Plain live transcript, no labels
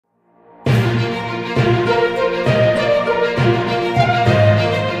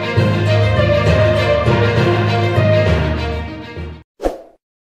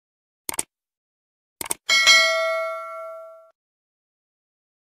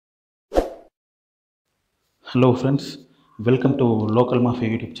Hello friends, welcome to local mafia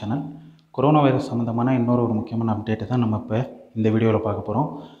YouTube channel. Corona virus சம்மந்தமான ஒரு முக்கியமான அப்டேட்டை தான் நம்ம இப்போ இந்த வீடியோவில் பார்க்க போகிறோம்.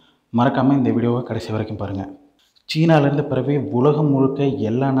 மறக்காமல் இந்த வீடியோவை கடைசி வரைக்கும் பாருங்கள். சீனாவிலேருந்து பிறகு உலகம் முழுக்க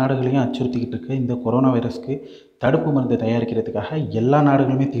எல்லா நாடுகளையும் அச்சுறுத்திக்கிட்டு இருக்க இந்த கொரோனா வைரஸ்க்கு தடுப்பு மருந்து தயாரிக்கிறதுக்காக எல்லா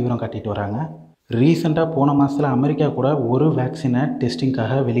நாடுகளுமே தீவிரம் காட்டிட்டு வராங்க. ரீசெண்டாக போன மாதத்தில் அமெரிக்கா கூட ஒரு வேக்சினை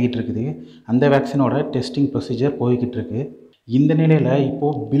டெஸ்டிங்காக வெளியிட்டிருக்குது. அந்த வேக்சினோட டெஸ்டிங் ப்ரொசீஜர் போய்கிட்டு இருக்கு. இந்த நிலையில்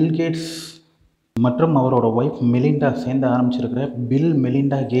இப்போது பில் கேட்ஸ் மற்றும் அவரோட ஒய்ஃப் மெலிண்டா சேர்ந்து ஆரம்பிச்சிருக்கிற பில்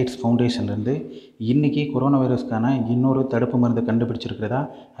மெலிண்டா கேட்ஸ் ஃபவுண்டேஷன்லேருந்து இன்றைக்கி கொரோனா வைரஸ்க்கான இன்னொரு தடுப்பு மருந்து கண்டுபிடிச்சிருக்கிறதா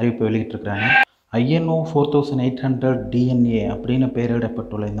அறிவிப்பு வெளியிட்டிருக்கிறாங்க. INO 4800 DNA அப்படின்னு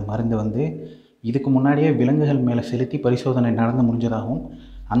பெயரிடப்பட்டுள்ள இந்த மருந்து இதுக்கு முன்னாடியே விலங்குகள் மேலே செலுத்தி பரிசோதனை நடந்து முடிஞ்சதாகவும்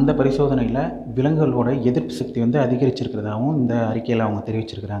அந்த பரிசோதனையில் விலங்குகளோட எதிர்ப்பு சக்தி அதிகரிச்சிருக்கிறதாகவும் இந்த அறிக்கையில் அவங்க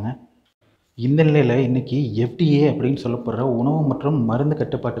தெரிவிச்சிருக்கிறாங்க. இந்த நிலையில் இன்றைக்கி FDA அப்படின்னு சொல்லப்படுற உணவு மற்றும் மருந்து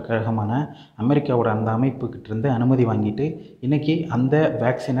கட்டுப்பாட்டு கழகமான அமெரிக்காவோட அந்த அமைப்புக்கிட்டேருந்து அனுமதி வாங்கிட்டு இன்றைக்கி அந்த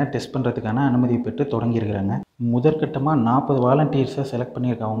வேக்சினை டெஸ்ட் பண்ணுறதுக்கான அனுமதி பெற்று தொடங்கியிருக்கிறாங்க. முதற்கட்டமாக 40 வாலண்டியர்ஸை செலக்ட்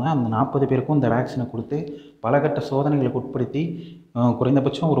பண்ணியிருக்காங்க. அந்த 40 பேருக்கும் இந்த வேக்சினை கொடுத்து பல கட்ட சோதனைகளுக்கு உட்படுத்தி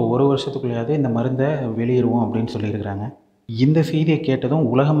குறைந்தபட்சம் ஒரு வருஷத்துக்குள்ளேயாவது இந்த மருந்தை வெளியிடுவோம் அப்படின்னு சொல்லியிருக்கிறாங்க. இந்த செய்தியை கேட்டதும்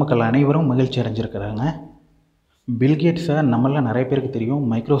உலக மக்கள் அனைவரும் மகிழ்ச்சி அடைஞ்சிருக்கிறாங்க. பில்கேட்ஸை நம்மளால் நிறைய பேருக்கு தெரியும்.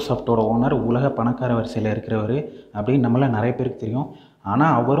 மைக்ரோசாஃப்டோட ஓனர், உலக பணக்கார வரிசையில் இருக்கிறவர் அப்படின்னு நம்மளால் நிறைய பேருக்கு தெரியும்.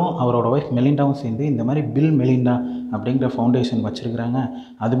 ஆனால் அவரும் அவரோட ஒய்ஃப் மெலிண்டாவும் சேர்ந்து இந்த மாதிரி பில் மெலிண்டா அப்படிங்கிற ஃபவுண்டேஷன் வச்சுருக்கிறாங்க.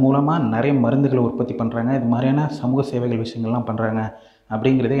 அது மூலமாக நிறைய மருந்துகளை உற்பத்தி பண்ணுறாங்க. இது மாதிரியான சமூக சேவைகள் விஷயங்கள்லாம் பண்ணுறாங்க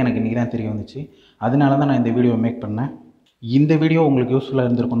அப்படிங்கிறதே எனக்கு இன்றைக்கி தான் தெரிய வந்துச்சு. அதனால தான் நான் இந்த வீடியோ மேக் பண்ணேன். இந்த வீடியோ உங்களுக்கு யூஸ்ஃபுல்லாக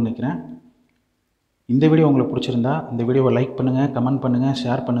இருந்திருக்கும்னு நினைக்கிறேன். இந்த வீடியோ உங்களுக்கு பிடிச்சிருந்தா இந்த வீடியோவை லைக் பண்ணுங்கள், கமெண்ட் பண்ணுங்கள்,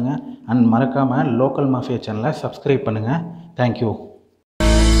 ஷேர் பண்ணுங்கள் அண்ட் மறக்காமல் லோக்கல் மாஃபியா சேனலை சப்ஸ்கிரைப் பண்ணுங்கள். தேங்க்யூ.